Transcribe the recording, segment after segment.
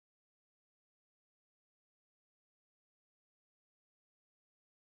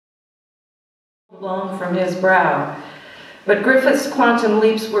blown from his brow. But Griffith's quantum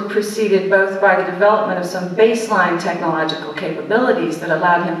leaps were preceded both by the development of some baseline technological capabilities that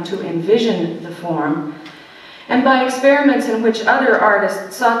allowed him to envision the form, and by experiments in which other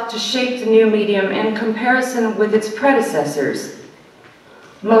artists sought to shape the new medium in comparison with its predecessors,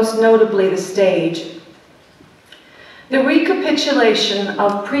 most notably the stage. The recapitulation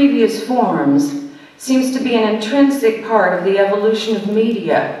of previous forms seems to be an intrinsic part of the evolution of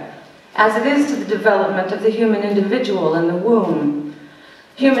media, as it is to the development of the human individual in the womb.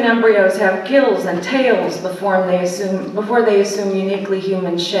 Human embryos have gills and tails before they assume uniquely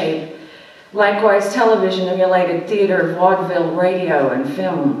human shape. Likewise, television emulated theater, vaudeville, radio, and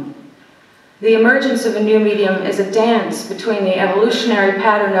film. The emergence of a new medium is a dance between the evolutionary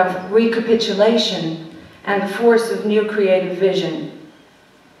pattern of recapitulation and the force of new creative vision.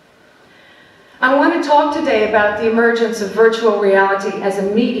 I want to talk today about the emergence of virtual reality as a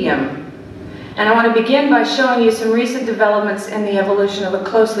medium, and I want to begin by showing you some recent developments in the evolution of a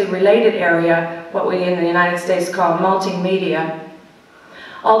closely related area, what we in the United States call multimedia.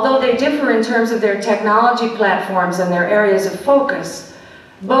 Although they differ in terms of their technology platforms and their areas of focus,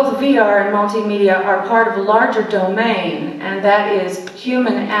 both VR and multimedia are part of a larger domain, and that is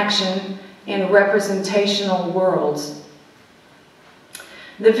human action in representational worlds.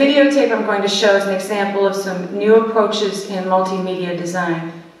 The videotape I'm going to show is an example of some new approaches in multimedia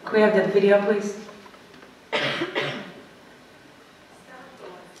design. Can we have the video, please? Good.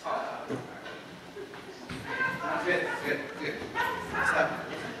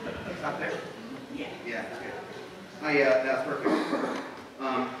 Stop there? Yeah, good. That's perfect.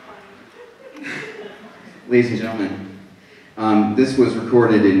 Ladies and gentlemen, this was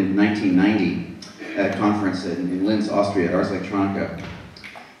recorded in 1990 at a conference in Linz, Austria, at Ars Electronica.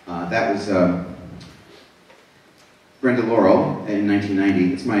 That was Brenda Laurel in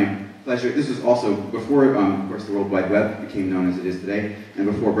 1990. It's my pleasure. This was also before, of course, the World Wide Web became known as it is today, and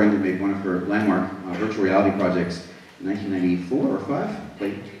before Brenda made one of her landmark virtual reality projects in 1994 or 5?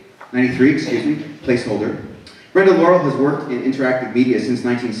 Late 93, excuse me, placeholder. Brenda Laurel has worked in interactive media since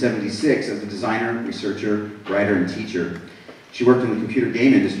 1976 as a designer, researcher, writer, and teacher. She worked in the computer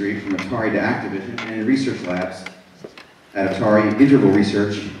game industry from Atari to Activision and in research labs at Atari, Interval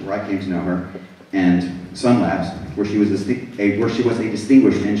Research, where I came to know her, and Sun Labs, where she was a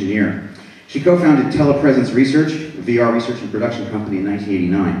distinguished engineer. She co-founded Telepresence Research, a VR research and production company, in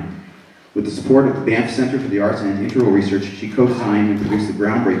 1989. With the support of the Banff Center for the Arts and Interval Research, she co-designed and produced the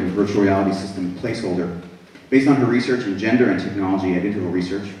groundbreaking virtual reality system Placeholder. Based on her research in gender and technology at Interval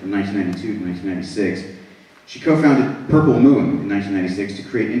Research from 1992 to 1996, she co-founded Purple Moon in 1996 to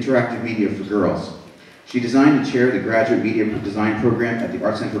create interactive media for girls. She designed and chaired the graduate media design program at the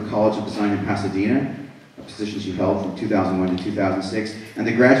Art Center College of Design in Pasadena, a position she held from 2001 to 2006, and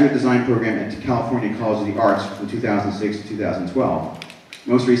the graduate design program at California College of the Arts from 2006 to 2012.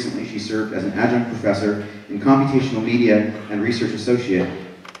 Most recently, she served as an adjunct professor in computational media and research associate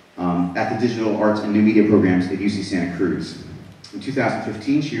at the Digital Arts and New Media programs at UC Santa Cruz. In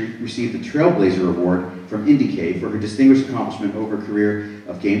 2015, she received the Trailblazer Award from IndieCade for her distinguished accomplishment over a career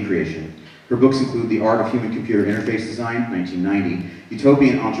of game creation. Her books include The Art of Human-Computer Interface Design, 1990,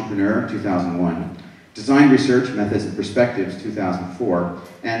 Utopian Entrepreneur, 2001, Design Research, Methods and Perspectives, 2004,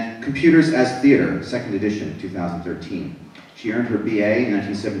 and Computers as Theater, 2nd edition, 2013. She earned her BA in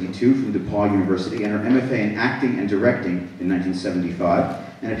 1972 from DePaul University and her MFA in Acting and Directing in 1975,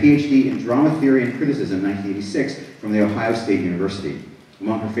 and a PhD in Drama Theory and Criticism, 1986, from The Ohio State University.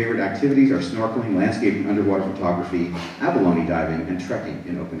 Among her favorite activities are snorkeling, landscape and underwater photography, abalone diving, and trekking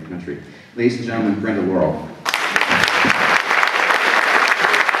in open country. Ladies and gentlemen, Brenda Laurel.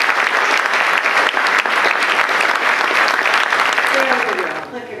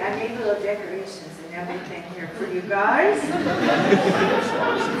 Look at, I made little decorations and everything here for you guys.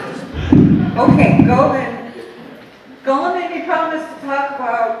 Okay, Golan made me promise to talk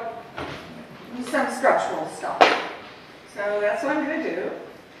about some structural stuff. So that's what I'm going to do.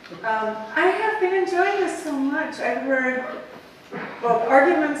 I have been enjoying this so much. I've heard both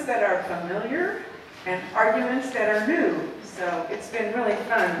arguments that are familiar and arguments that are new. So it's been really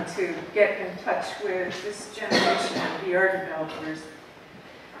fun to get in touch with this generation of VR developers.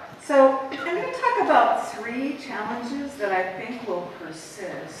 So I'm going to talk about 3 challenges that I think will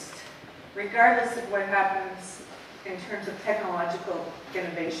persist, regardless of what happens in terms of technological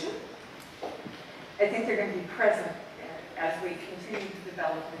innovation. I think they're going to be present as we continue to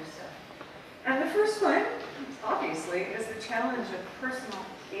develop new stuff. And the first one, obviously, is the challenge of personal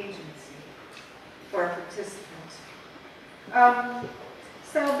agency for a participant.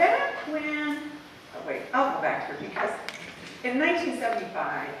 So back when, oh wait, I'll go back here because in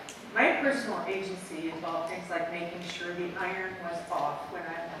 1975, My personal agency involved things like making sure the iron was off when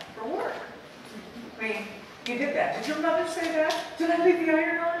I left for work. I mean, you did that. Did your mother say that? Did I leave the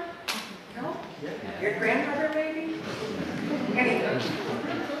iron on? No? Your grandmother maybe? Anyway.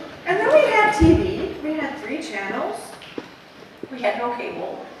 And then we had TV. We had 3 channels. We had no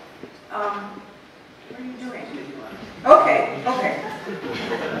cable. What are you doing? Okay, okay.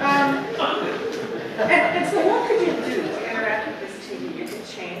 And so what could you do to interact with this TV? You could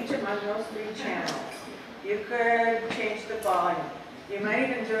change among those 3 channels. You could change the volume. You might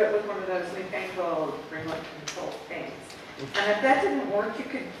even do it with one of those newfangled remote control things. And if that didn't work, you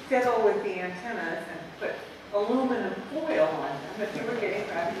could fiddle with the antennas and put aluminum foil on them if you were getting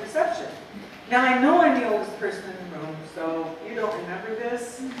rapid reception. Now I know I'm the oldest person in the room, so you don't remember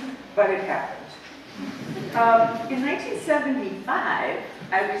this, but it happened. In 1975,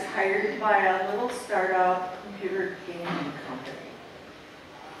 I was hired by a little startup computer gaming company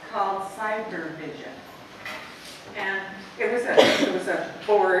called Cybervision. And it was a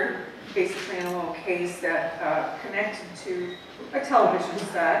board, basically in a little case that connected to a television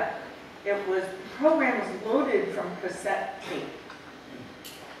set. The program was loaded from cassette tape,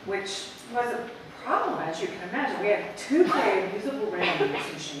 which was a problem, as you can imagine. We had a 2K usable RAM in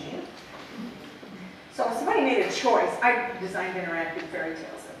this machine. So if somebody made a choice, I designed interactive fairy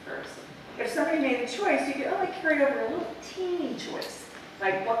tales at first. If somebody made a choice, you could only carry over a little teeny choice,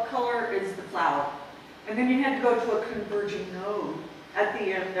 like what color is the flower? And then you had to go to a converging node at the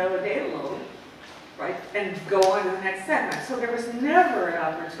end of a data load, right, and go on to the next segment. So there was never an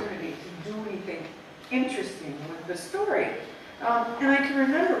opportunity to do anything interesting with the story. And I can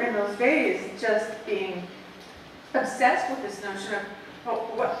remember in those days just being obsessed with this notion of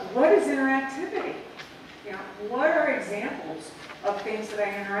what is interactivity? You know, what are examples of things that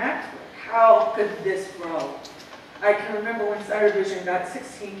I interact with? How could this grow? I can remember when Cybervision got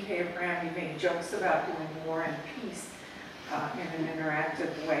 16K of RAM, he made jokes about doing war and peace in an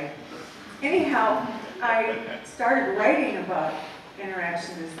interactive way. Anyhow, I started writing about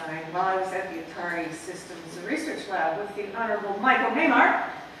interaction design while I was at the Atari Systems and Research Lab with the Honorable Michael Maymar,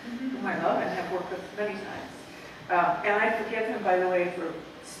 whom I love and have worked with many times. And I forgive him, by the way, for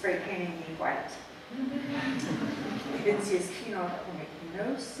spray painting me white. You didn't see his keynote, that will make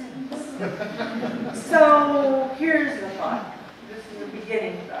no sense. So here's the thought. This is the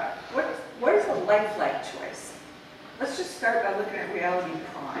beginning thought. What is a lifelike choice? Let's just start by looking at reality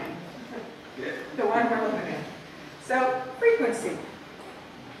prime, the one we're looking at. So frequency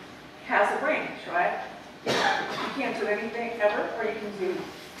has a range, right? You can't do anything ever, or you can do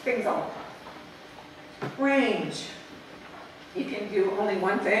things all the time. Range. You can do only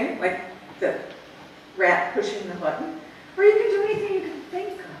one thing, like the rat pushing the button, or you can do anything you can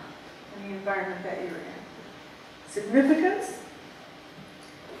think of in the environment that you're in. Significance?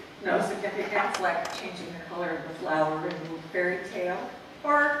 No significance, like changing the color of the flower in a fairy tale,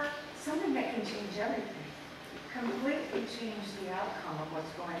 or something that can change everything. Completely change the outcome of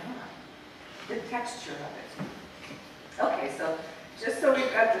what's going on. The texture of it. Okay, so just so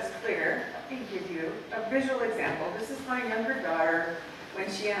we've got this clear, let me give you a visual example. This is my younger daughter when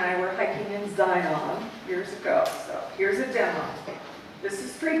she and I were hiking in Zion years ago. So here's a demo. This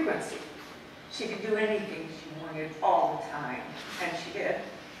is frequency. She could do anything she wanted all the time, and she did.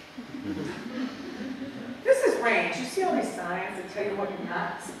 This is range. You see all these signs that tell you what you're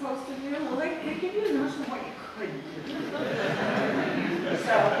not supposed to do? Well, they give you a notion of what you couldn't do.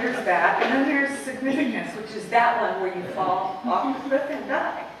 So there's that. And then there's significance, which is that one where you fall off the cliff and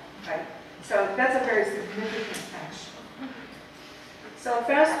die. Right? So that's a very significant action. So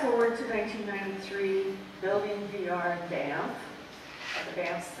fast forward to 1993, building VR in Banff, at the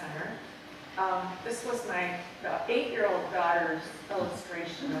Banff Center. This was my 8-year-old daughter's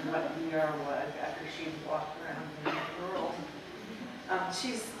illustration of what VR was after she'd walked around in the world.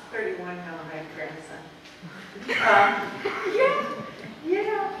 She's 31 now, my grandson.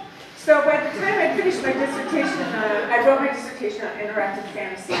 Yeah. So by the time I finished my dissertation, I wrote my dissertation on interactive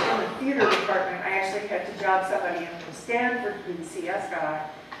fantasy in the theater department. I actually had to job somebody in from Stanford to be the CS guy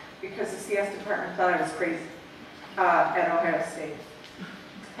because the CS department thought I was crazy at Ohio State.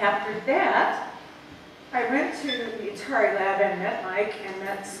 After that, I went to the Atari lab and met Mike and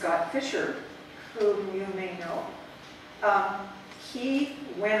met Scott Fisher, whom you may know. He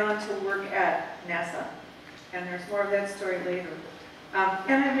went on to work at NASA, and there's more of that story later.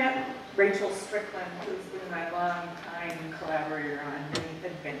 And I met Rachel Strickland, who's been my longtime collaborator on many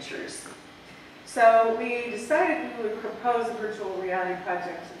adventures. So we decided we would propose a virtual reality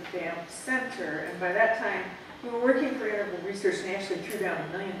project to the Banff Center, and by that time, we were working for Interval Research and actually threw down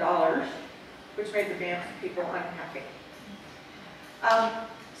 $1 million, which made the Banff people unhappy.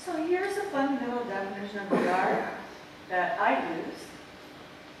 So here's a fundamental definition of VR that I use.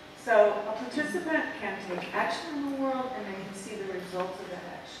 So a participant can take action in the world and they can see the results of that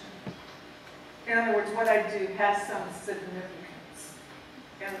action. In other words, what I do has some significance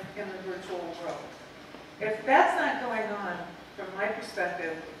in the virtual world. If that's not going on, from my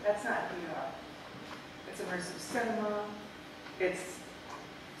perspective, that's not VR. It's immersive cinema, it's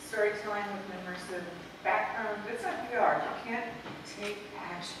storytelling with an immersive background. It's not VR. You can't take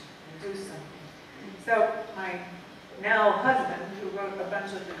action and do something. So my now husband, who wrote a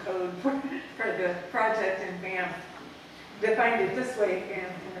bunch of the code for the project in Banff, defined it this way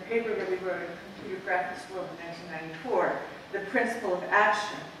in the paper that we wrote in Computer Graphics World in 1994. The principle of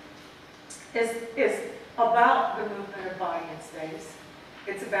action is about the movement of body and space.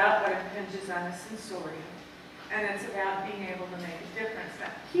 It's about what impinges on a sensorium. And it's about being able to make a difference.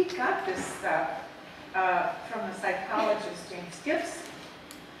 Now, he got this stuff from the psychologist James Gibson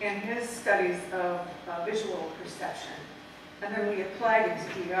in his studies of visual perception. And then we applied it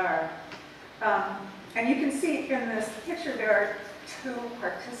to VR. And you can see in this picture there are 2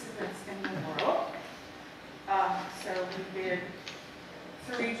 participants in the world. So we did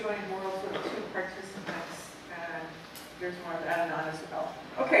 3 joined worlds with 2 participants. And there's more of that on as well.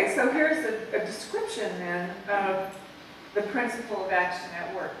 Okay, so here's a description then of the principle of action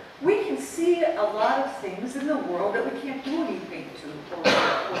at work. We can see a lot of things in the world that we can't do anything to or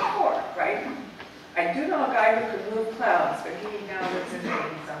for, right? I do know a guy who can move clouds, but he now lives in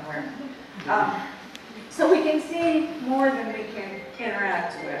Maine somewhere. So we can see more than we can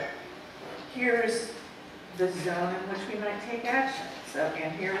interact with. Here's the zone in which we might take action. So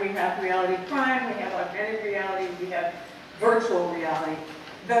again, here we have reality prime, we have augmented reality, we have virtual reality.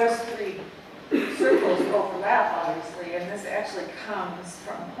 Those 3 circles overlap, obviously, and this actually comes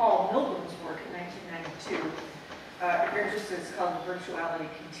from Paul Milgram's work in 1992. It's called the virtuality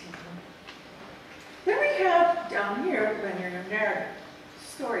continuum. Then we have down here linear narrative,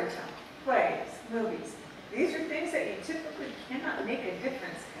 storytelling, plays, movies. These are things that you typically cannot make a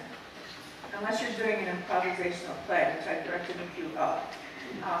difference in unless you're doing an improvisational play, which I directed a few of.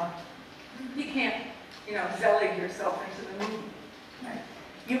 You can't, zealot yourself into the movie. Right?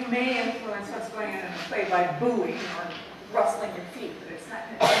 You may influence what's going on in the play by booing or rustling your feet, but it's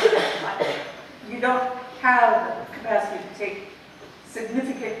not. You don't have the capacity to take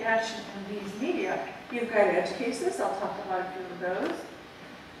significant action in these media. You've got edge cases. I'll talk about a few of those.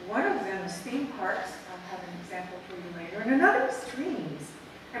 One of them is theme parks. I'll have an example for you later. And another is dreams.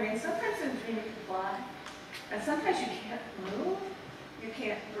 I mean, sometimes in a dream you can fly, and sometimes you can't move. You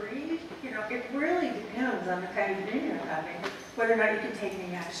can't breathe. It really depends on the kind of dream you're having, whether or not you can take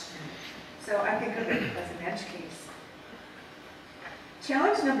any action. So I think of it as an edge case.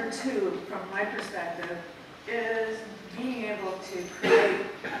 Challenge number 2, from my perspective, is being able to create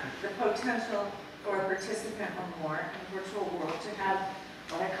the potential for a participant or more in the virtual world to have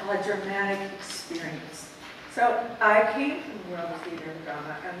what I call a dramatic experience. So I came from the world of theater and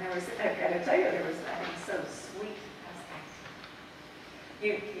drama, and I gotta tell you, there was nothing so sweet as acting.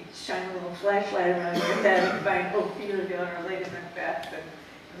 You shine a little flashlight around your head and find Ophelia or Lady Macbeth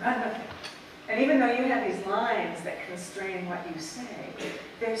and run with it. And even though you have these lines that constrain what you say,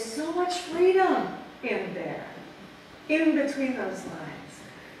 there's so much freedom in there, in between those lines,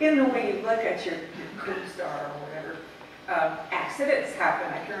 in the way you look at your co-star or whatever. Accidents happen.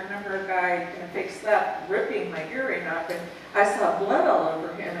 I can remember a guy in a fake slap ripping my earring up, and I saw blood all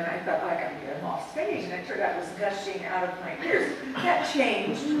over him, and I thought, I gotta get him off stage, and it turned out it was gushing out of my ears. That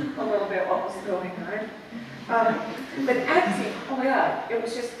changed a little bit what was going on. But acting, oh my God, it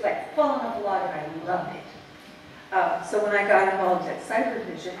was just like falling off a log, and I loved it. So when I got involved at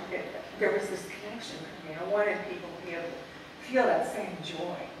Cybervision, there was this connection for me. I wanted people to be able to feel that same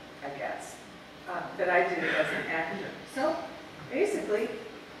joy, I guess, that I did as an actor. So basically,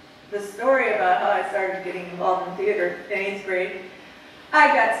 the story about how I started getting involved in theater in 8th grade, I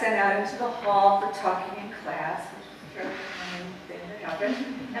got sent out into the hall for talking in class, which was a fairly common thing that happened.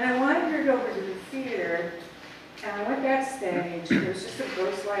 And I wandered over to the theater, and I went backstage. There was just a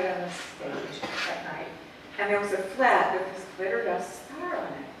ghost light on the stage at night. And there was a flat with this glitter dust star on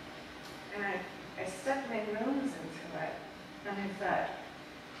it. And I stuck my nose into it, and I thought,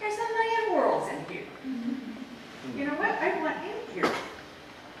 there's a million worlds in here. You know what? I want in here.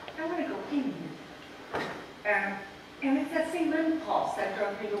 I want to go in here. And it's that same impulse that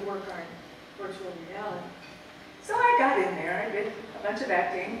drove me to work on virtual reality. So I got in there. I did a bunch of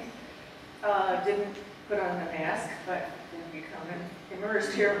acting. Didn't put on the mask, but did become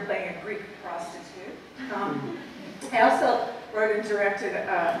immersed here and playing a Greek prostitute. I also wrote and directed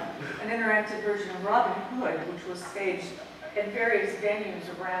an interactive version of Robin Hood, which was staged at various venues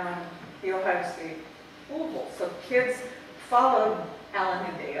around the Ohio State Oval. So kids followed Alan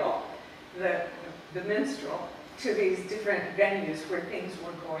and Dale, the minstrel, to these different venues where things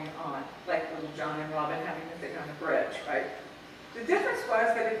were going on, like Little John and Robin having a thing on the bridge, right? The difference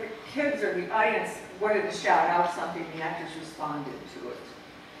was that if the kids or the audience wanted to shout out something, the actors responded to it.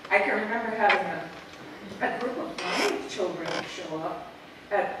 I can remember having a group of blind children show up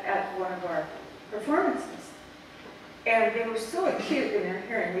at one of our performances. And they were so acute in their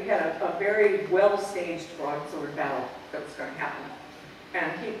hearing. We had a very well-staged broadsword battle that was going to happen.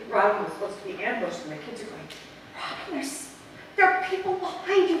 And Robin was supposed to be ambushed, and the kids are going, Robin, there are people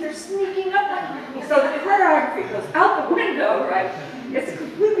behind you, they're sneaking up on you. So the choreography goes out the window, right? It's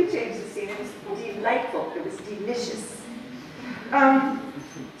completely changed the scene. It was delightful. It was delicious.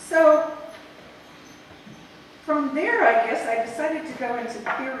 So from there, I guess, I decided to go into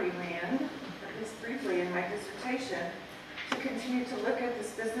theory land, at least briefly in my dissertation, to continue to look at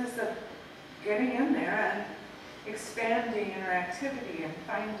this business of getting in there and expanding interactivity and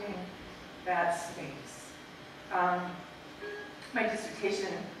finding that space. My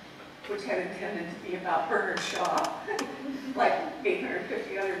dissertation, which had intended to be about Bernard Shaw, like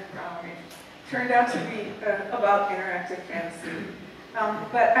 850 other turned out to be about interactive fantasy.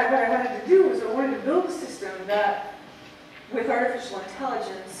 But what I wanted to do was I wanted to build a system that, with artificial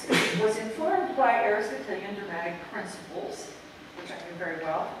intelligence, was informed by Aristotelian dramatic principles, which I knew very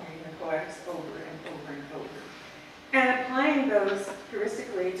well from reading the Poetics over and over and over, and applying those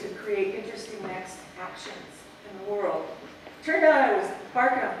heuristically to create interesting next actions in the world. Turned out I was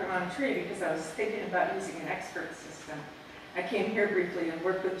barking up the wrong tree because I was thinking about using an expert system. I came here briefly and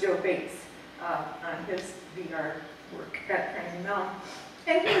worked with Joe Bates on his VR work at Perennial.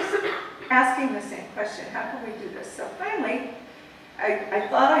 And he was asking the same question, how can we do this? So finally, I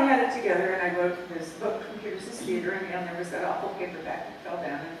thought I had it together, and I wrote this book, Computers as Theater, and then there was that awful paperback that fell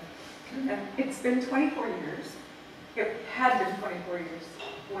down. And it's been 24 years. It had been 24 years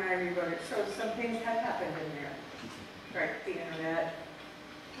when I rewrote it, so some things have happened in there. Right, the internet,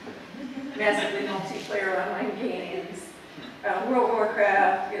 massively multiplayer online games, World of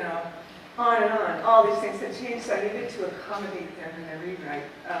Warcraft, on and on. All these things have changed, so I needed to accommodate them in a rewrite.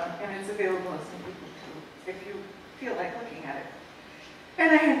 And it's available as an ebook too, if you feel like looking at it.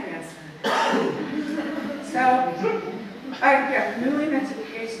 And I had grandson. So I'm newly minted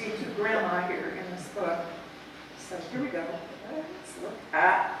PhD to grandma here in this book. So here we go. Let's look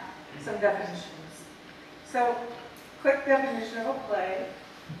at some definitions. So, quick definition of a play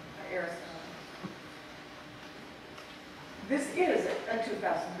by Aristotle. This is a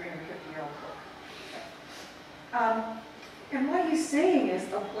 2,350-year-old book. And what he's saying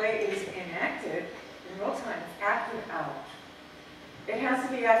is a play is enacted in real time, acted out. It has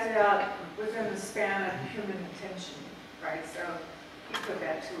to be acted out within the span of human attention, right? So he put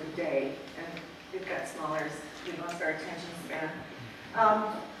that to a day, and it got smaller as we lost our attention span.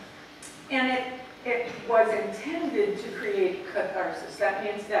 And it was intended to create catharsis. That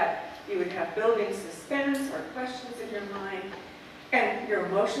means that you would have building suspense or questions in your mind, and your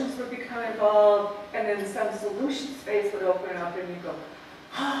emotions would become involved, and then some solution space would open up, and you'd go,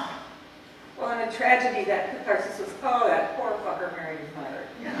 ah. Well, in a tragedy, that catharsis was, oh, that poor fucker married his mother.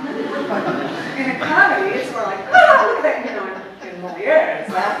 In a comedy, it's more like, ah, look at that, in Molière,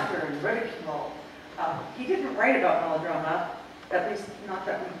 it's laughter and ridicule. He didn't write about melodrama, at least not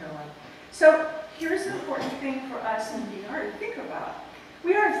that we know of. So here's an important thing for us in VR to think about.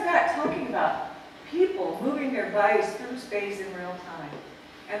 We are, in fact, talking about people moving their bodies through space in real time.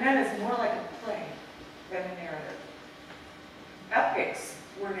 And that is more like a play than a narrative. Epics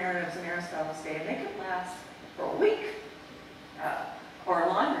were narratives in Aristotle's day, and they could last for a week or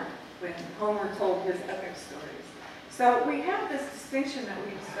longer when Homer told his epic stories. So we have this distinction that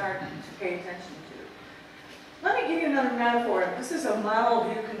we start to pay attention to. Let me give you another metaphor. This is a model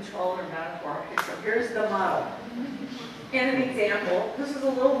view controller metaphor. Okay, so here's the model. In an example, this is a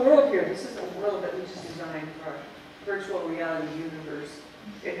little world here. This is a world that we just designed for a virtual reality universe.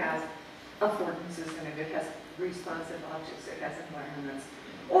 It has affordances in it. It has responsive objects. It has environments.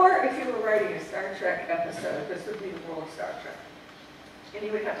 Or if you were writing a Star Trek episode, this would be the world of Star Trek. And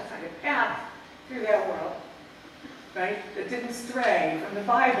you would have to find a path through that world, right, that didn't stray from the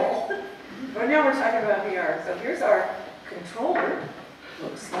Bible. But now we're talking about VR. So here's our controller.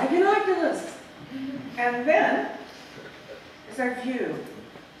 Looks like an Oculus. And then is our view.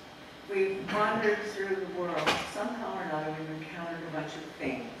 We've wandered through the world. Somehow or another, we've encountered a bunch of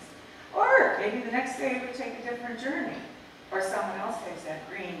things. Or maybe the next day we take a different journey. Or someone else takes that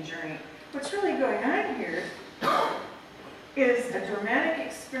green journey. What's really going on here is a dramatic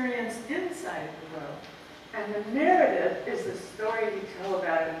experience inside the world And the narrative is the story you tell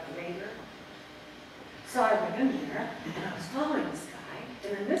about it later. So I went in there, and I was following this guy,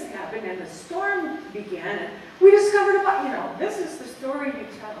 and then this happened, and the storm began, and we discovered about, this is the story you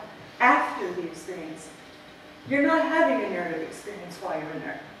tell after the experience. You're not having a narrative experience while you're in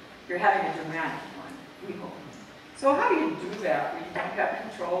there. You're having a dramatic one, we hope. So how do you do that when you don't have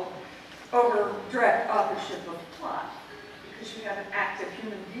control over direct authorship of plot? Because you have an active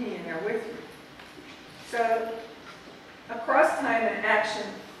human being there with you. So across time, an action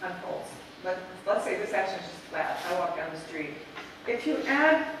unfolds. Let's say this action is just flat. I walk down the street. If you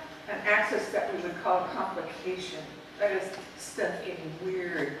add an axis that we would call complication, that is stuff getting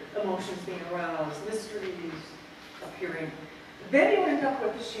weird, emotions being aroused, mysteries appearing, then you end up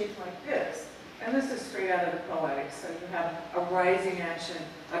with a shape like this. And this is straight out of the Poetics. So you have a rising action,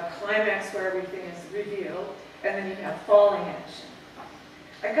 a climax where everything is revealed, and then you have falling action.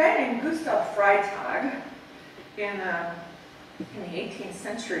 A guy named Gustav Freytag in the 18th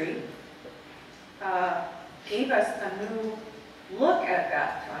century gave us a new look at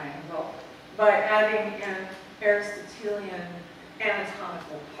that triangle by adding in Aristotelian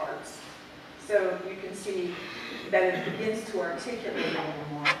anatomical parts. So you can see that it begins to articulate a little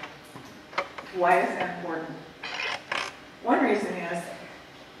more. Why is that important? One reason is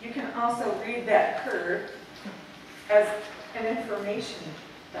you can also read that curve as an information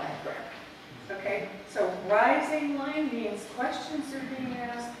diagram. Okay? So rising line means questions are being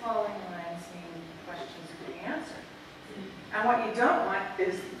asked, falling lines mean questions are being answered. And what you don't want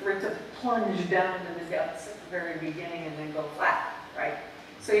is for it to plunge down to the depths at the very beginning and then go flat, right?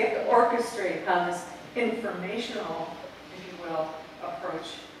 So you have to orchestrate how this informational, if you will, approach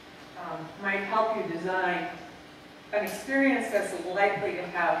might help you design an experience that's likely to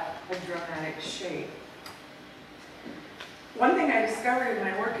have a dramatic shape. One thing I discovered in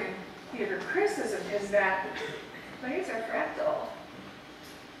my work in theater criticism is that plays are fractal.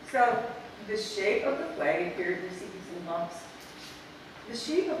 So the shape of the play, here you see these little bumps, the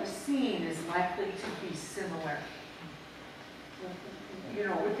shape of a scene is likely to be similar,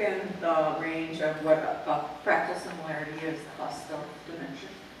 within the range of what a fractal similarity is, the Hustel dimension.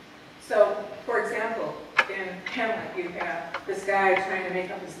 So, for example, in Hamlet, you have this guy trying to make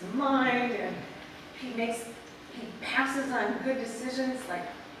up his mind, and he passes on good decisions, like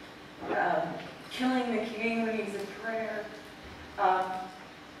killing the king when he's in prayer.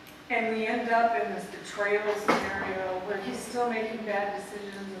 And we end up in this betrayal scenario where he's still making bad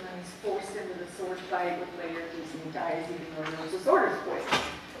decisions, and then he's forced into the sword fight with Laertes, and he dies even though he knows the sword is poisoned.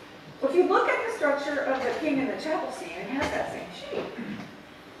 Well, if you look at the structure of the king in the chapel scene, it has that same shape,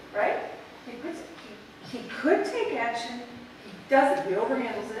 right? He could take action, he doesn't, he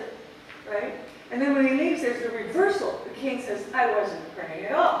overhandles it, right? And then when he leaves, there's the reversal. The king says, I wasn't praying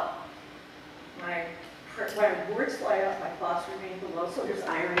at all. My words fly up, my thoughts remain below, so there's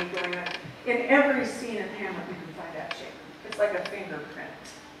irony going on. In every scene in Hamlet, you can find that shape. It's like a fingerprint.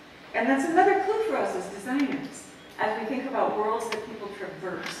 And that's another clue for us as designers. As we think about worlds that people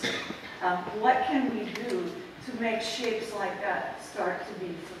traverse, what can we do to make shapes like that start to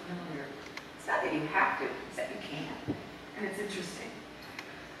be familiar? It's not that you have to, it's that you can. And it's interesting.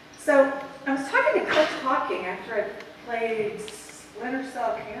 So I was talking to Cliff Hawking after I played Splinter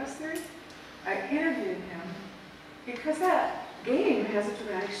Cell Chaos Theory. I interviewed him because that game has a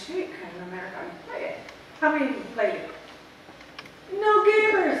dramatic shape, kind of no matter how you play it. How many of you played it? No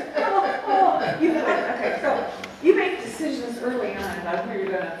gamers! Oh, you played it. Okay, so you make decisions early on about who you're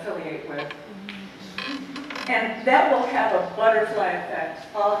going to affiliate with. And that will have a butterfly effect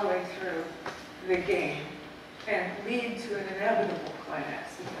all the way through the game and lead to an inevitable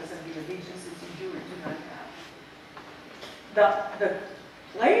climax because of the allegiances you do or do not have. The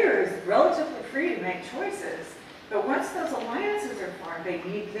player is relatively free to make choices, but once those alliances are formed, they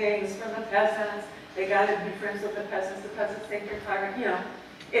need things from the peasants, they got to be friends with the peasants think they're tyrant,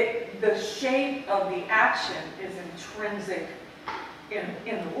 the shape of the action is intrinsic in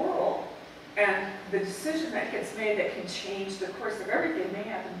the world, and the decision that gets made that can change the course of everything may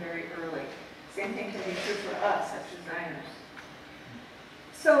happen very early. Same thing can be true for us as designers.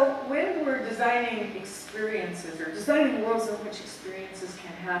 So when we're designing experiences or designing worlds in which experiences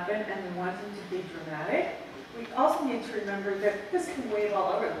can happen and we want them to be dramatic, we also need to remember that this can wave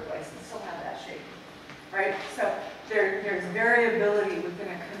all over the place and still have that shape, right? So there's variability within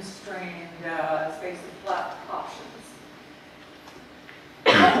a constrained space of plot options.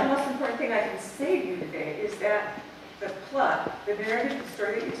 The most important thing I can say to you today is that the plot, the narrative, the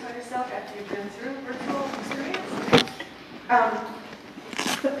story that you tell yourself after you've been through virtual experience,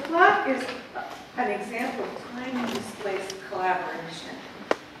 the plot is an example of time-displaced collaboration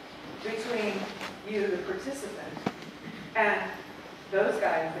between you, the participant, and those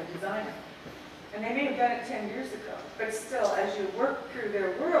guys, the designer. And they may have done it 10 years ago, but still, as you work through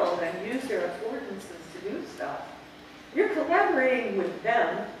their world and use their affordances to do stuff, you're collaborating with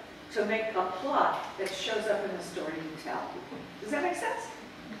them to make a plot that shows up in the story you tell. Does that make sense?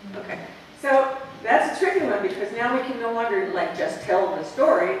 Okay. So that's a tricky one because now we can no longer like just tell the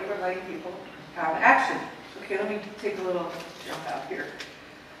story, we're letting people have action. Okay, let me take a little jump out here.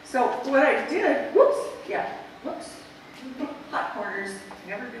 So what I did, whoops, hot corners,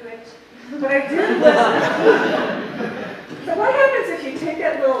 never do it. What I did was, so what happens if you take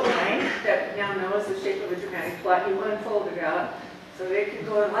that little line that now knows the shape of a dramatic plot, you unfold it out, so they can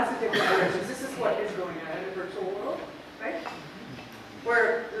go in lots of different directions. This is what is going on in the virtual world, right?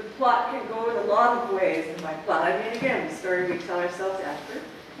 Where the plot can go in a lot of ways. And by plot, I mean, again, the story we tell ourselves after.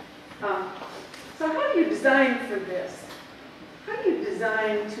 So how do you design for this? How do you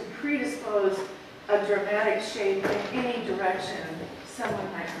design to predispose a dramatic shape in any direction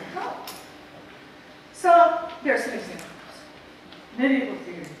someone might go? So there are some examples. Medieval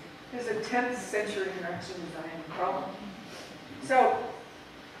theater. There's a 10th century interaction design problem. So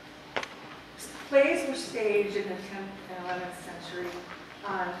plays were staged in the 10th and 11th century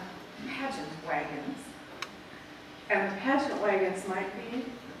on pageant wagons. And the pageant wagons might be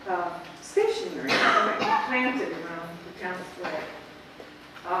stationary, they might be planted around the town square.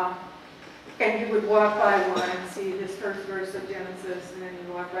 And you would walk by one and see this first verse of Genesis, and then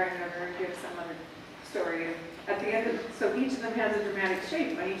you walk by another and get some other story. And at the end of, so each of them has a dramatic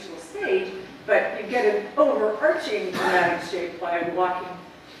shape on each little stage, but you get an overarching dramatic shape by walking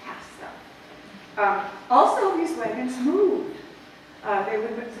past them. Also, these wagons moved. They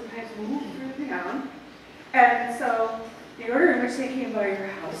would sometimes move through the town, and so the order in which they came by your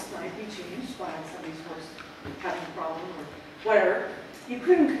house might be changed by somebody's horse having a problem or whatever. You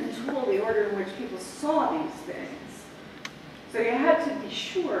couldn't control the order in which people saw these things. So you had to be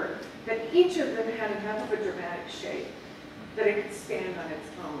sure that each of them had enough of a dramatic shape that it could stand on its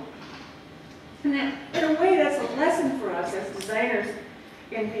own. And that, in a way, that's a lesson for us as designers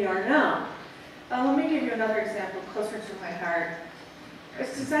in VR now. Let me give you another example closer to my heart.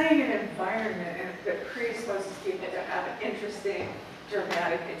 It's designing an environment that predisposes people to have an interesting,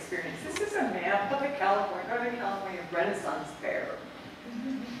 dramatic experience. This is a map of the Northern California Renaissance Fair.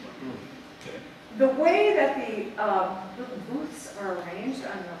 The way that the booths are arranged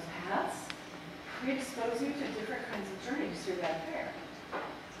on those paths predispose you to different kinds of journeys through that fair.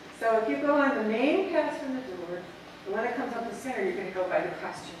 So if you go on the main path from the door, the one that comes up the center, you're going to go by the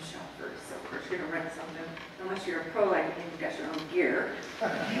costume shop first. So of course you're going to rent something, unless you're a pro like me, you've got your own gear.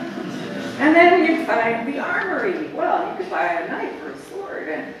 And then you find the armory. Well, you could buy a knife or a sword,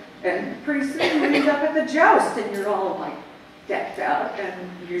 and pretty soon you end up at the joust, and you're all like decked out,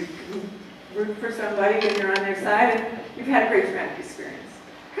 and you root for somebody, and you're on their side, and you've had a great dramatic experience.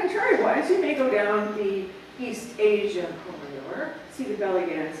 Contrary-wise, you may go down the East Asia corridor, see the belly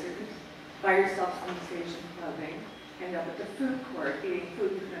dancers, buy yourself some East Asian clothing, end up at the food court eating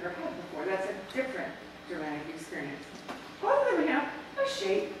food you've never had before. That's a different dramatic experience. All of them have a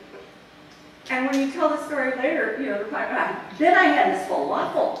shape. And when you tell the story later, you know, then I had this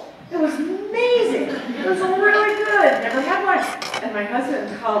falafel. It was amazing. It was really good. Never had one. And my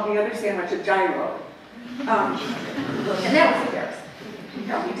husband called the other sandwich a gyro. And that was embarrassing.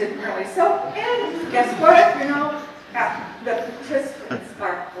 No, he didn't really. So, and guess what? You know, the participants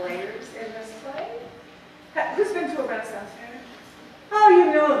are players in this play. Who's been to a Renaissance fair? Oh, you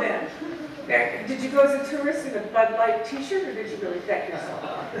know them. Did you go as a tourist in a Bud Light t-shirt, or did you really deck yourself?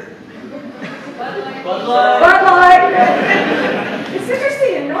 Bud Light. Bud Light. It's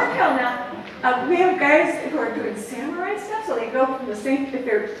interesting, in NorCal now, we have guys who are doing samurai stuff, so they go from the same, if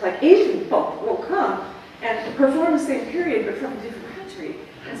they're like Asian folk, will come and perform the same period, but from a different country.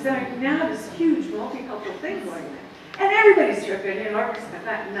 And so now this huge multicultural thing going on. And everybody's tripping, you know,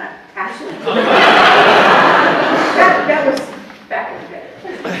 not actually. that was back in the day.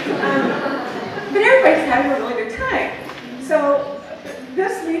 But everybody's having a really good time. So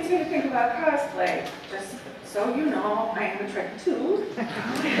this leads me to think about cosplay. Just so you know, I am a Trek too. I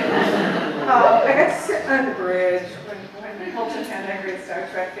got to sit on the bridge when Hilton had that great Star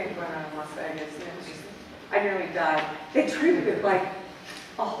Trek thing going on in Las Vegas, and it was just, I nearly died. They treated it like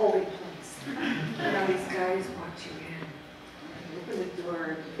a holy place. You know, these guys walked you in, open the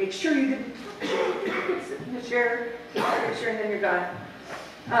door, make sure you didn't sit in the chair, take a picture, and then you're gone.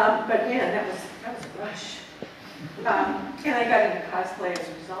 But man, that was a rush. And I got into cosplay as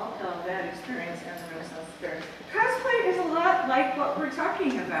a result of that experience and the Renaissance Fair. Cosplay is a lot like what we're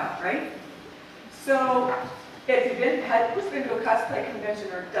talking about, right? So if you've been, who's been to a cosplay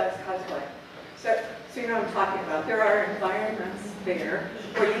convention or does cosplay? So you know what I'm talking about. There are environments there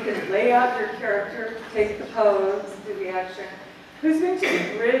where you can lay out your character, take the pose, do the action. Who's been to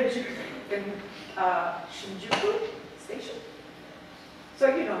the bridge in Shinjuku Station?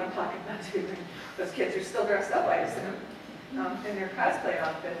 So you know what I'm talking about too. Those kids are still dressed up, I assume, in their cosplay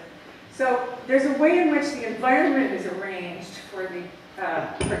outfit. So there's a way in which the environment is arranged for the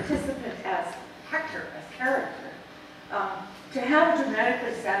participant as actor, as character, to have a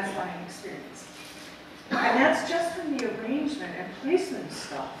dramatically satisfying experience. And that's just from the arrangement and placement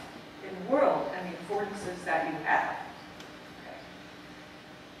stuff in the world and the affordances that you have. Okay.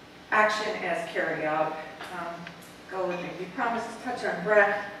 Action as carried out. Go with me. We promised to touch on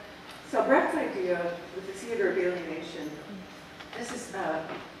Brecht. So Brecht's idea with the theater of alienation, this is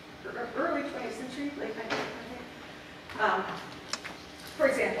early 20th century, late 19th century. For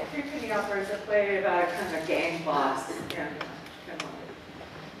example, Three Penny Opera is a play about a kind of a gang boss in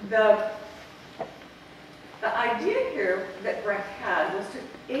London. The idea here that Brecht had was to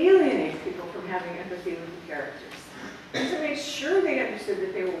alienate people from having empathy with the characters, and to make sure they understood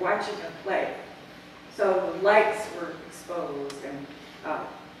that they were watching a play. So the lights were exposed, and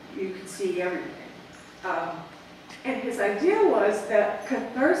you could see everything. And his idea was that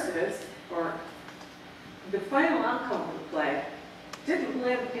catharsis, or the final outcome of the play, didn't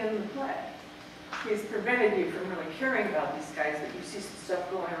live in the play. He's prevented you from really caring about these guys, but you see some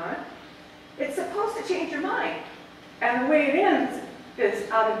stuff going on. It's supposed to change your mind. And the way it ends is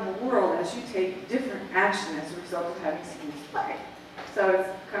out in the world as you take different action as a result of having seen this play. So it's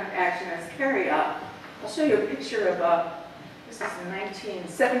kind of action as carried out. I'll show you a picture of, this is a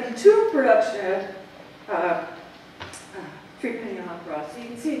 1972 production of Three Penny Opera. So you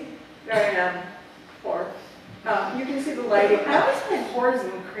can see there four. You can see the lighting. I always play fours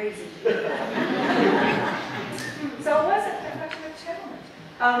and crazy people. So it wasn't that much of a challenge.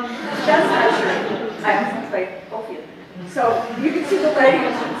 That's not true. I also played Ophium. So you can see the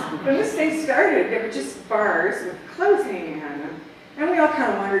lighting. When this thing started, they were just bars with clothes hanging on them. And we all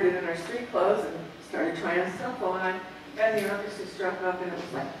kind of wandered in our street clothes and started trying stuff on. And the orchestra struck up, and it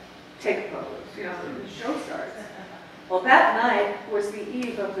was like, take a pose, you know, the show starts. Well, that night was the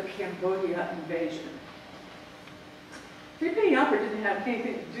eve of the Cambodia invasion. Three Penny Opera didn't have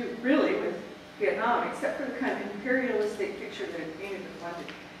anything to do, really, with Vietnam, except for the kind of imperialistic picture that it painted of London.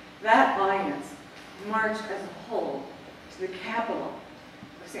 That audience marched as a whole to the capital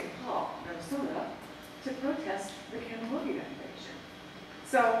of St. Paul, Minnesota, to protest the Cambodia invasion.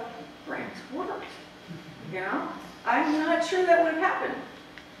 So, Brecht worked, you know? I'm not sure that would have happened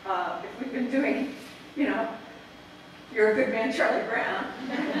if we'd been doing, you know, You're a Good Man, Charlie Brown.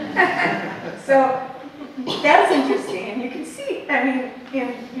 So that's interesting, and you can see, I mean,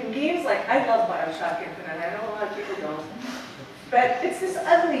 in games like, I love BioShock Infinite, I know a lot of people don't, but it's this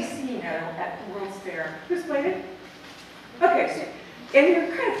ugly scene at the World's Fair. Who's played it? Okay, so, and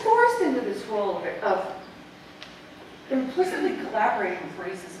you're kind of forced into this role of implicitly collaborating with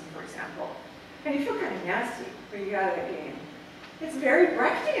racism, for example, and you feel kind of nasty when you get out of the game. It's very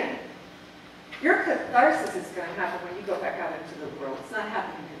Brechtian. Your catharsis is going to happen when you go back out into the world. It's not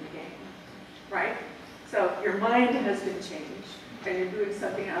happening in the game, right? So your mind has been changed, and you're doing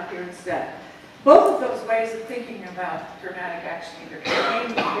something out here instead. Both of those ways of thinking about dramatic action, either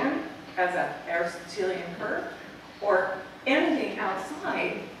coming in as an Aristotelian curve, or ending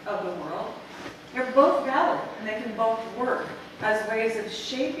outside of the world, they're both valid, and they can both work as ways of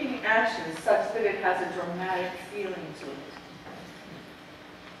shaping action such that it has a dramatic feeling to it.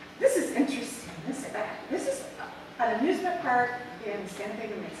 This is interesting. This is an amusement park in San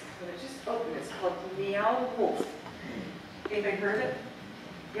Diego, Mexico that just opened. It's called Meow Wolf. Anybody heard it?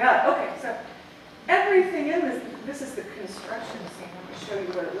 Yeah, okay, so everything in this is the construction scene. Let me show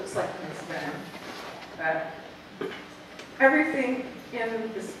you what it looks like when it's done. Everything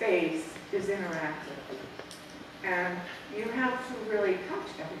in the space is interactive. And you have to really touch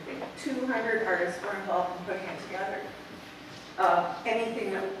everything. 200 artists were involved in putting it together.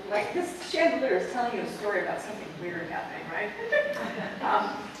 Anything that, like this chandelier is telling you a story about something weird happening, right?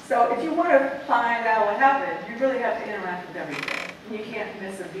 So if you want to find out what happened, you really have to interact with everything. You can't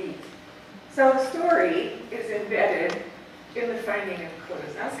miss a beat. So the story is embedded in the finding of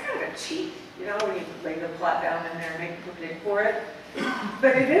clues. Now it's kind of a cheat, you know, when you lay the plot down in there and make people dig for it.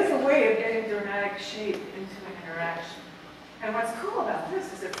 But it is a way of getting dramatic shape into an interaction. And what's cool about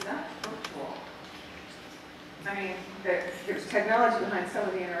this is it's not virtual. I mean, there's technology behind some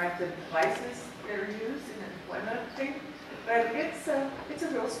of the interactive devices that are used in the deployment of things, but it's a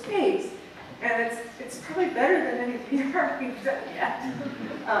real space, and it's probably better than any VR we've done yet.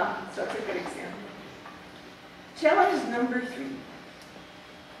 So it's a good example. Challenge number 3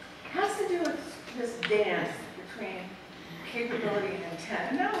 has to do with this dance between capability and intent.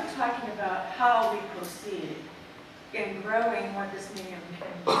 And now we're talking about how we proceed in growing what this medium can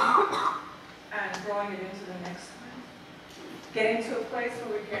do and growing it into the next one. Getting to a place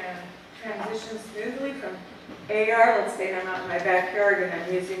where we can transition smoothly from AR, let's say I'm out in my backyard and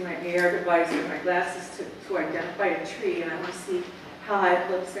I'm using my AR device or my glasses to identify a tree, and I want to see how it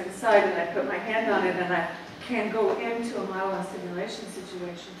looks inside, and I put my hand on it and I can go into a model and simulation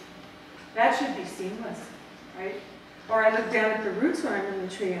situation. That should be seamless, right? Or I look down at the roots when I'm in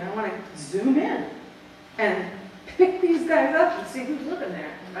the tree and I want to zoom in and pick these guys up and see who's living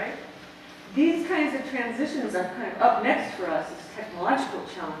there, right? These kinds of transitions are kind of up next for us as technological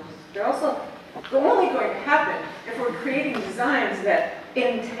challenges. They're also only going to happen if we're creating designs that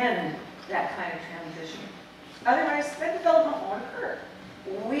intend that kind of transition. Otherwise, that development won't occur.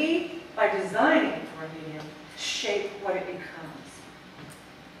 We, by designing for a medium, shape what it becomes.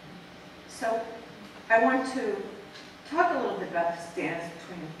 So I want to talk a little bit about this dance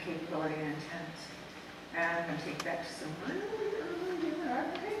between capability and intent. And I'm going to take that to some human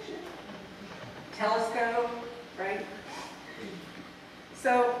application. Telescope, right?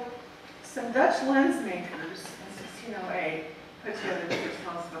 So some Dutch lens makers in 1608 put together the first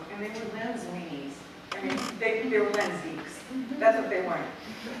telescope, and they were lens weenies. I mean, they were lens geeks. That's what they weren't.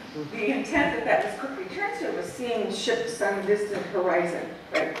 The intent that that was quickly turned to was seeing ships on a distant horizon,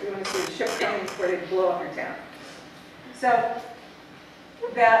 right? You want to see a ship coming before they blow up your town. So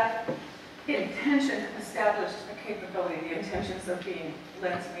that intention established a capability, the intentions of being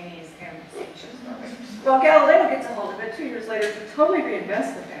lens weenies and seeing ships moving. Well, Galileo gets a hold of it 2 years later to totally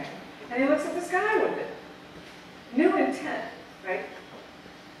reinvents the thing, and he looks at the sky with it. New intent, right?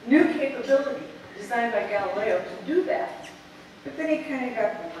 New capability designed by Galileo to do that. But then he kind of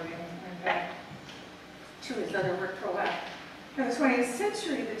got bored and went back to his other work for a while. In the 20th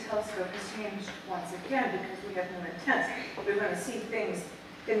century, the telescope has changed once again because we have new intents. We're going to see things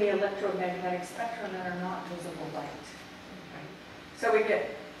in the electromagnetic spectrum that are not visible light. Right? So we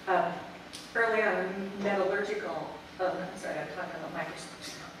get early on metallurgical, I'm sorry, I'm talking about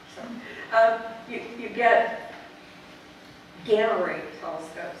microscopes. So, you get gamma ray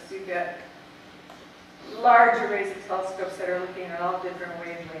telescopes. You get large arrays of telescopes that are looking at all different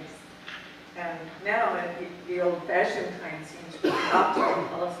wavelengths. And now the old-fashioned kind seems to be the optical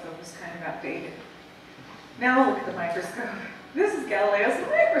telescope is kind of outdated. Now look at the microscope. This is Galileo's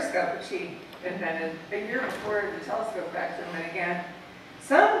microscope, which he invented a year before the telescope got to him. And again,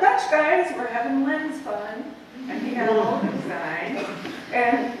 some Dutch guys were having lens fun, and he got a whole design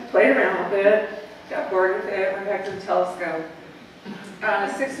and played around with it, got bored with it, went back to the telescope.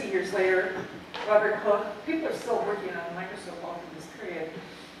 60 years later, Robert Hooke, people are still working on the microscope all through this period.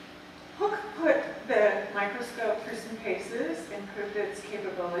 Hooke put the microscope through some paces, improved its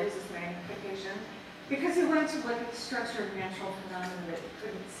capabilities, its magnification, because he wanted to look at the structure of natural phenomena that he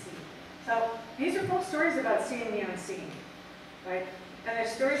couldn't see. So these are both stories about seeing the unseen, right? And they're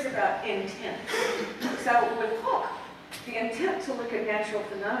stories about intent. So with Hooke, the intent to look at natural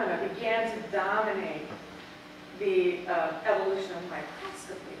phenomena began to dominate the evolution of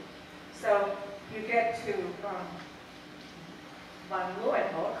microscopy. So you get to von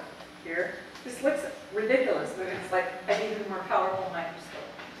Leeuwenhoek here. This looks ridiculous, but it's like an even more powerful microscope.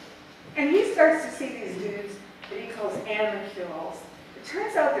 And he starts to see these dudes that he calls animalcules. It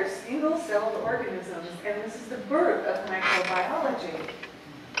turns out they're single-celled organisms, and this is the birth of microbiology.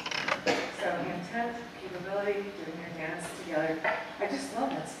 So intent, capability, doing their dance together. I just love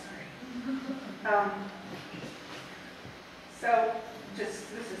that story. So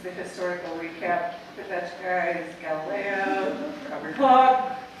this is the historical recap. The Dutch guys, Galileo, Robert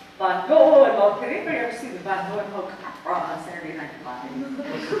Hooke, von Leeuwenhoek. Did anybody ever see the von Leeuwenhoek on Saturday Night Live?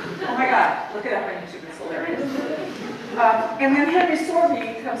 Oh my God, look it up on YouTube, it's hilarious. And then Henry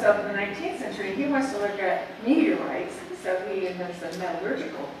Sorby comes up in the 19th century. He wants to look at meteorites, so he invents a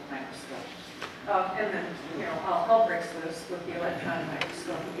metallurgical microscope. And then, I'll break loose with the electron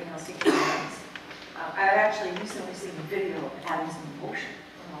microscope. You can now see atoms. I've actually recently seen a video of atoms in motion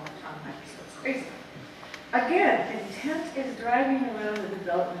from an electron microscope. It's crazy. Again, intent is driving around the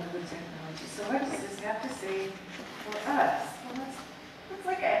development of the technology. So what does this have to say for us? Well, let's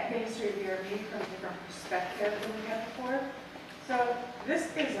look at the history of ERP from a different perspective than we had before. So this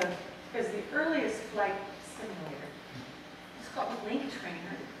is the earliest flight simulator. It's called the Link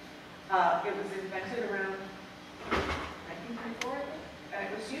Trainer. It was invented around 1934, and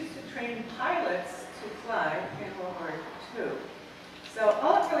it was used to train pilots to fly in World War II. So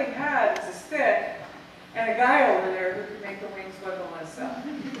all it really had was a stick and a guy over there who could make the wings wiggle and stuff.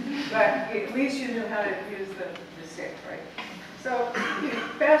 But at least you knew how to use the stick, right? So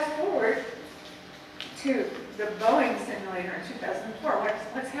fast forward to the Boeing simulator in 2004.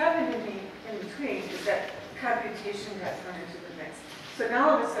 What's happened in between is that computation got thrown into the mix. So now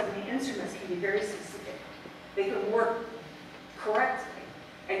all of a sudden the instruments can be very specific. They can work correctly,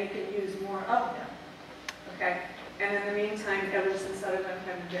 and you can use more of them. Okay? And in the meantime, ever since other than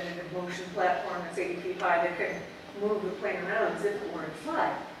have invented a motion platform that's 80 feet high that can move the plane around as if it were in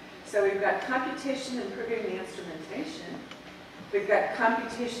flight. So we've got computation improving the instrumentation. We've got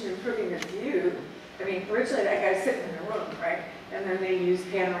computation improving the view. I mean, originally that guy's sitting in a room, right? And then they use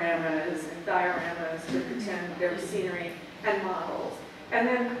panoramas and dioramas to pretend there was scenery and models. And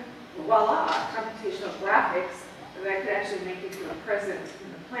then, voila, computational graphics that could actually make you feel present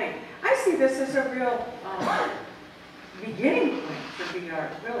in the plane. I see this as a real beginning point for VR,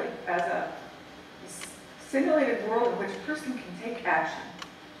 really, as a simulated world in which a person can take action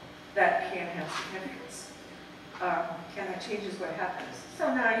that can have significance. And that changes what happens.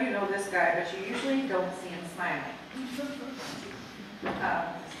 So now you know this guy, but you usually don't see him smiling.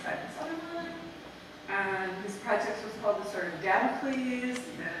 And his project was called the Sword of Damocles,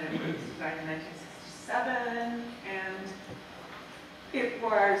 and it was designed in 1967, and it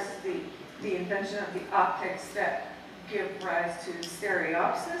was the invention of the optics that give rise to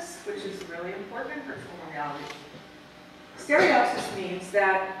stereopsis, which is really important in virtual reality. Stereopsis means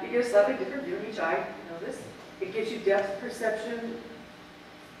that you get a slightly different view of each eye, you know this. It gives you depth perception.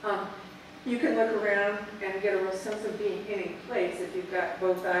 You can look around and get a real sense of being in a place if you've got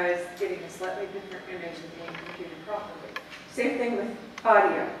both eyes getting a slightly different image and being computed properly. Same thing with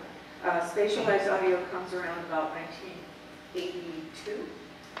audio. Spatialized audio comes around about 1982.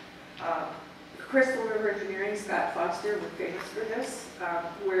 Crystal River Engineering, Scott Foster, were famous for this,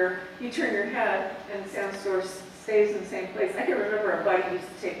 where you turn your head and the sound source stays in the same place. I can remember a buddy used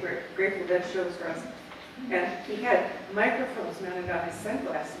to take Grateful Dead shows for us, and he had microphones mounted on his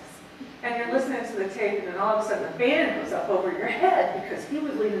sunglasses. And you're listening to the tape, and then all of a sudden the band goes up over your head because he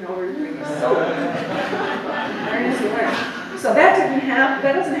was leaning over doing a solo. So that didn't happen.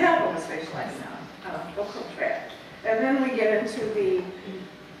 That doesn't happen with spatialized sound. We'll come back. And then we get into the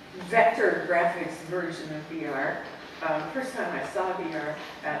vector graphics version of VR. First time I saw VR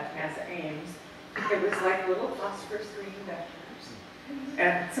at NASA Ames, it was like little phosphor screen vectors.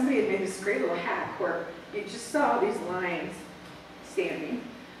 And somebody had made this great little hack where you just saw these lines standing,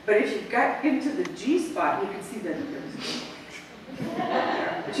 but if you got into the G spot, you could see that there was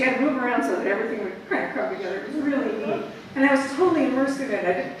but you had to move around so that everything would kind of come together. It was really neat. And I was totally immersed in it.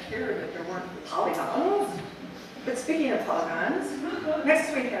 I didn't care that there weren't polygons. But speaking of polygons,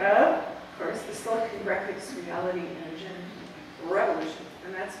 next we have, of course, the Silicon Graphics Reality Engine revolution.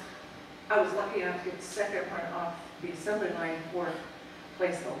 And that's, I was lucky enough to get the second one off the assembly line for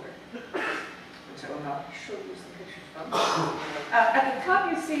placeholder, which I will not show you some pictures from. At the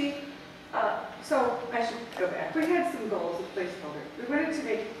top you see, so I should go back. We had some goals with placeholder. We wanted to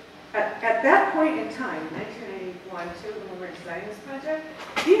make, at that point in time, in 1991, when we were designing this project,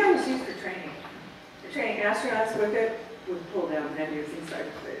 VR was used for training. Training astronauts with it would pull down menus inside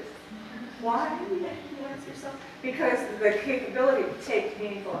the space. Why? You ask yourself. Because the capability to take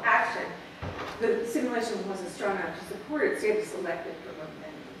meaningful action, the simulation wasn't strong enough to support it, so you had to select it from a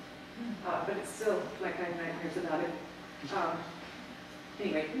menu. But it's still like I have nightmares about it.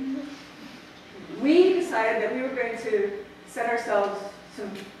 Anyway, we decided that we were going to set ourselves some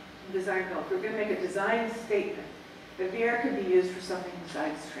design goals. We were going to make a design statement that VR could be used for something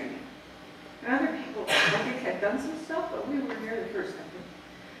besides training. And other people, I think, had done some stuff, but we were near the first, I think.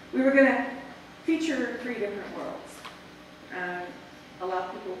 We were going to feature 3 different worlds and allow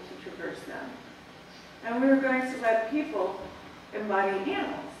people to traverse them. And we were going to let people embody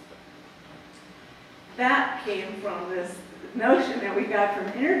animals. That came from this notion that we got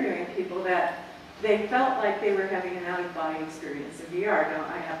from interviewing people that they felt like they were having an out-of-body experience in VR. Now,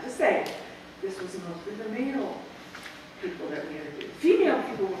 I have to say, this was mostly the male people that we interviewed. Female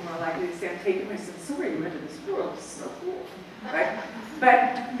people were more likely to say, I'm taking my sensorium into this world. It's so cool, right?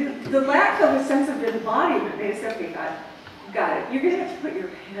 But the lack of a sense of embodiment made us say, okay, got it. You're going to have to put your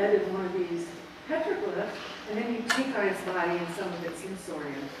head in one of these petroglyphs, and then you take on its body and some of its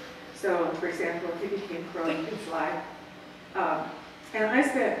sensorium. So, for example, if you became crow, you could fly. And I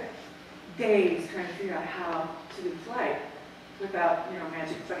spent days trying to figure out how to do flight without,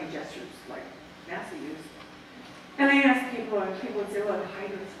 magic funny gestures like NASA used. And I asked people, and people would say, well, the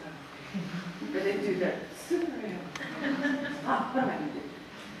Hydra stuff. But they do that. What am I going to do?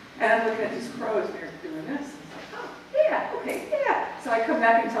 And I'm looking at these crows, and they're doing this. And it's like, oh, yeah, okay, yeah. So I come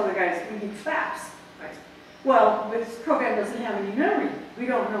back and tell the guys, we need flaps. Right? Well, this program doesn't have any memory. We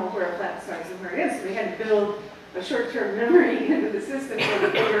don't know where a flap starts and where it is. So we had to build a short-term memory into the system so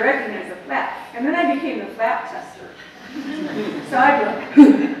that they would recognize a flap. And And then I became the flap tester. So I'd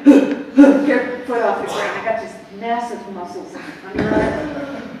go, get foot off the ground. I got these massive muscles in the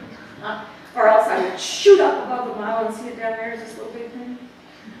underarm. Or else I would shoot up above the model and see it down there as this little big thing.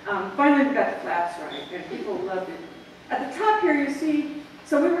 Finally, we got the flaps right, and people loved it. At the top here, you see,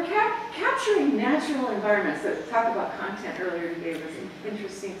 so we were capturing natural environments. So talk about content earlier today was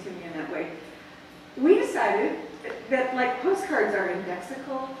interesting to me in that way. We decided that like postcards are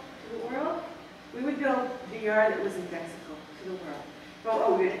indexical to the world, we would build VR that was indexical to the world.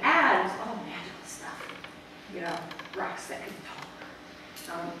 But we would add all magical stuff, you know, rocks that could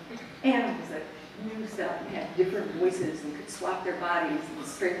talk, animals that knew stuff and had different voices and could swap their bodies and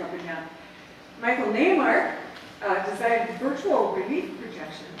straighten up and down. Michael Neymar designed virtual relief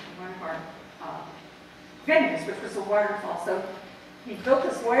projection in one of our venues, which was a waterfall. So he built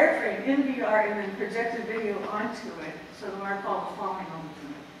this wireframe in VR and then projected video onto it, so the waterfall was falling onto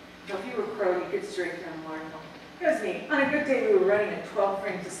it. So if you were pro, you could straight down the waterfall. It was neat. On a good day, we were running at 12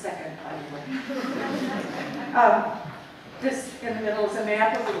 frames a second, by the way. This in the middle is a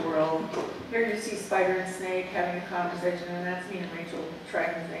map of the world. Here you see Spider and Snake having a conversation, and that's me and Rachel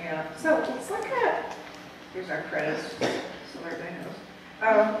trying the thing out. So it's like that. Here's our credits, so everybody knows.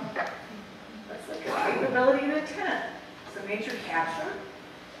 Let's look at capability and intent. So nature capture.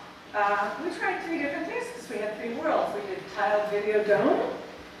 We tried 3 different things because we had 3 worlds. We did tiled video dome.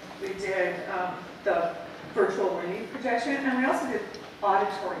 We did the virtual relief projection, and we also did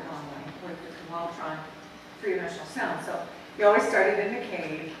auditory online with the Kamaltron 3-dimensional sound. So you always started in the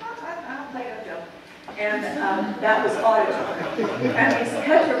cave, Play-Doh joke, and that was auditory. And these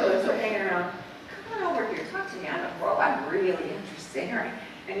petroglyphs were hanging around. Come on over here, talk to me. I'm a pro. I'm really interesting, right?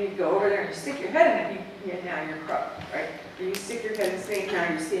 And you go over there and you stick your head in it. Now you're crow, right? And you stick your head in snake. Now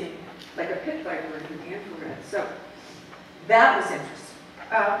you're seeing like a pit viper in the infrared. So that was interesting.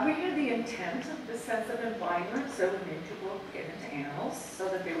 We had the intent of the sense of embodiment, so we made people get into animals so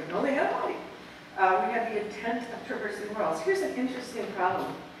that they would know they had a body. We had the intent of traversing worlds. Here's an interesting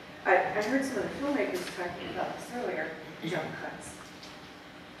problem. I heard some of the filmmakers talking about this earlier. Jump cuts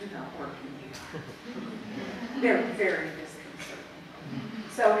do not work in VR. They're very disconcerting.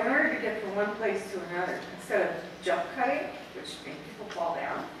 So in order to get from one place to another, instead of jump cutting, which made people fall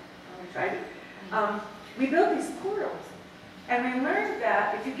down, we tried it, we built these portals. And we learned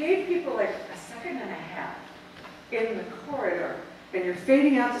that if you gave people like a second and a half in the corridor, and you're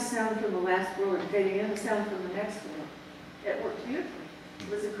fading out the sound from the last world and fading in the sound from the next world, it worked beautifully. It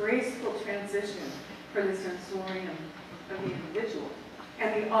was a graceful transition for the sensorium of the individual.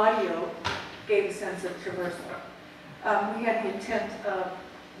 And the audio gave a sense of traversal. We had the intent of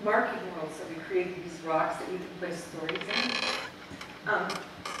marking worlds, so we created these rocks that you can place stories in.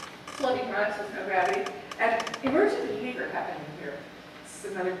 Floating rocks with no gravity. And emergent behavior happened in here. It's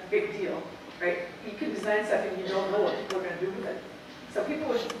another big deal, right? You can design stuff and you don't know what people are going to do with it. So people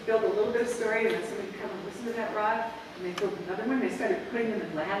would build a little bit of story and then somebody would come and listen to that rod and they built another one. They started putting them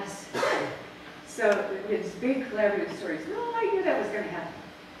in labs. So we had these big collaborative stories. No idea that was going to happen.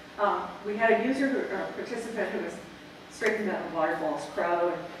 We had a user, or a participant who was striking down the waterfalls,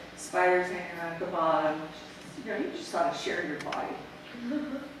 crowd, spiders hanging around at the bottom. You know, you just ought to share your body.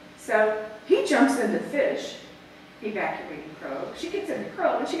 So he jumps into fish, evacuating crow. She gets into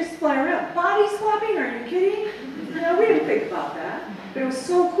crow and she gets to fly around. Body swapping? Are you kidding? No, we didn't think about that. But it was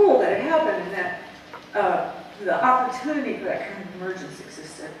so cool that it happened and that the opportunity for that kind of emergence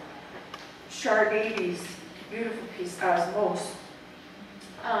existed. Char Davies' beautiful piece, Osmose,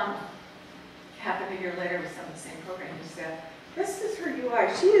 happened a year later with some of the same programming staff. This is her UI.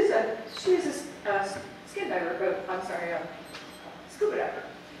 She is a skin diver, but I'm sorry, scuba diver.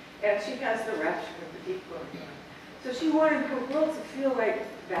 And she has the rapture of the deep world. So she wanted her world to feel like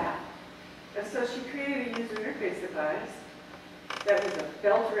that. And so she created a user interface device that was a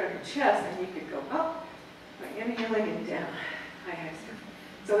belt around your chest, and you could go up by inhaling and down.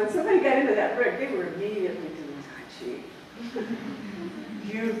 So when somebody got into that rig, they were immediately doing Tai Chi.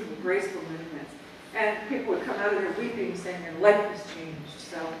 Beautiful, graceful movements. And people would come out of there weeping, saying their life was changed.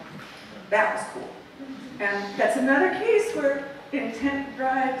 So that was cool. And that's another case where intent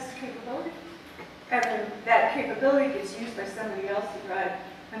drives capability. And then that capability gets used by somebody else to drive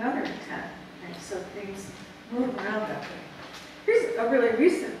another intent. And so things move around that way. Here's a really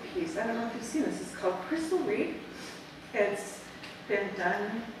recent piece. I don't know if you've seen this. It's called Crystal Reef. It's been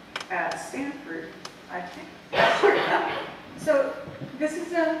done at Stanford, I think. So this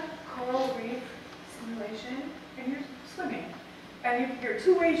is a coral reef simulation, and you're swimming. And there are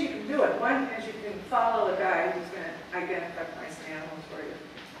 2 ways you can do it. One is you can follow a guy who's going to identify plants and animals for you.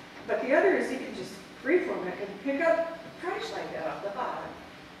 But the other is you can just freeform it and pick up trash like that off the bottom.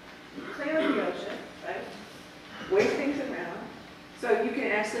 Clean up the ocean.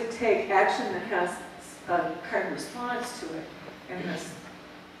 take action that has a kind of response to it in this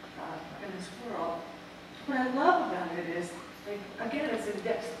world. What I love about it is, like, again, it's in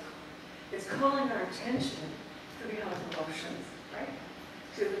depth. It's calling our attention to the health of oceans, right?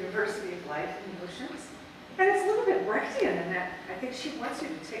 To the diversity of life and emotions. And it's a little bit Brechtian in that I think she wants you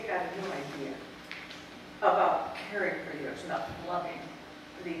to take out a new idea about caring for the ocean, about loving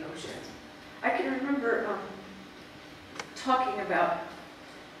the ocean. I can remember talking about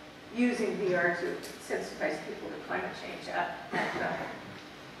using VR to sensitize people to climate change in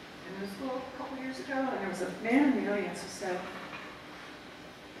the school a couple years ago, and there was a man in the audience who said,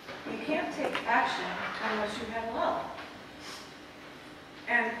 "You can't take action unless you have love."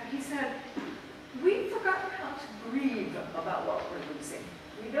 And he said, "We've forgotten how to grieve about what we're losing.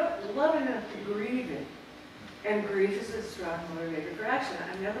 We don't love enough to grieve it. And grief is a strong motivator for action."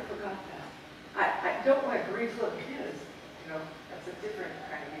 I never forgot that. I don't want to grieve little kids, you know, that's a different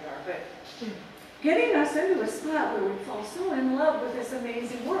kind of VR, but getting us into a spot where we fall so in love with this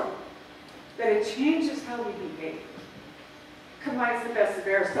amazing world that it changes how we behave. Combines the best of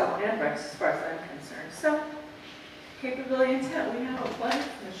Aristotle and Brecht as far as I'm concerned. So, capability intent, we have a abundance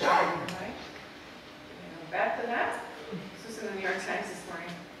machine, right? You know, back to that. This was in the New York Times this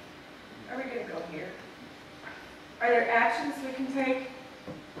morning. Are we going to go here? Are there actions we can take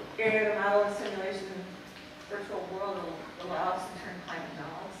in a model of simulation in the virtual world that allow us to turn climate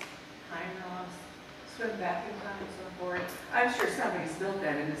knobs, time knobs, swim vacuum time and so forth? I'm sure somebody's built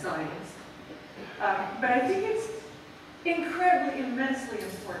that in this audience. But I think it's incredibly, immensely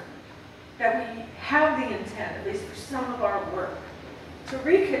important that we have the intent, at least for some of our work, to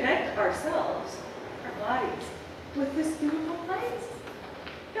reconnect ourselves, our bodies, with this beautiful place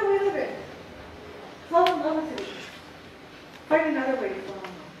that we live in. Fall in love with it. Find another way to fall in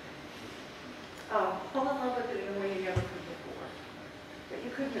love. Fall in love with it in a way you never could before, that you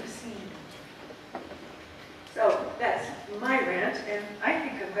couldn't have seen. So that's my rant, and I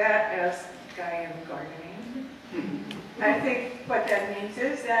think of that as Gaian gardening. I think what that means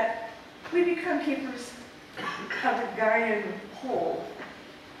is that we become keepers of the Gaian whole.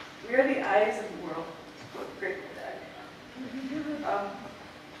 We are the eyes of the world. Great for that.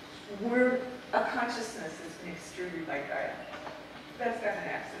 We're a consciousness that's been extruded by Gaia. That's not an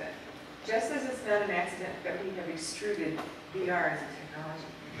accident. Just as it's not an accident that we have extruded VR as a technology.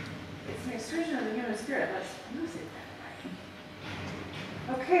 It's an extrusion of the human spirit. Let's use it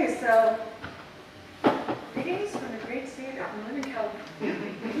that way. Okay, so greetings from the great state of Northern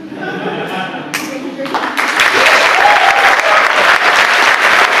California.